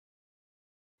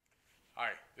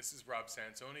Hi, this is Rob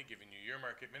Sansoni giving you your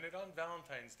Market Minute on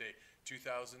Valentine's Day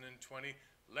 2020,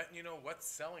 letting you know what's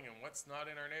selling and what's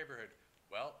not in our neighborhood.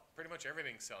 Well, pretty much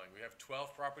everything's selling. We have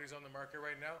 12 properties on the market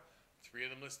right now, 3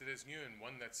 of them listed as new and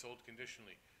 1 that's sold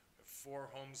conditionally. We have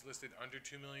 4 homes listed under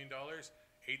 $2 million,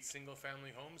 8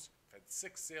 single-family homes. We've had 6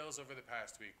 sales over the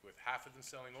past week, with half of them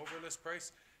selling over list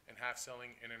price and half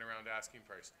selling in and around asking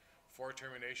price. 4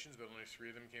 terminations, but only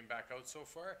 3 of them came back out so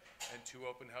far, and 2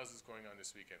 open houses going on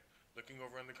this weekend. Looking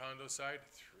over on the condo side,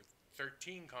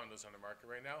 13 condos on the market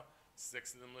right now,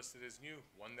 6 of them listed as new,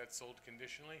 1 that's sold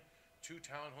conditionally, 2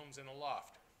 townhomes and a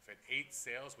loft. We've had 8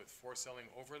 sales, with 4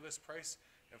 selling over list price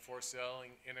and 4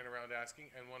 selling in and around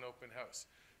asking, and 1 open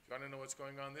house. If you want to know what's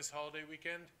going on this holiday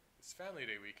weekend, this Family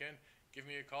Day weekend, give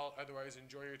me a call. Otherwise,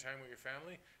 enjoy your time with your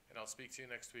family, and I'll speak to you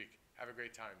next week. Have a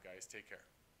great time, guys. Take care.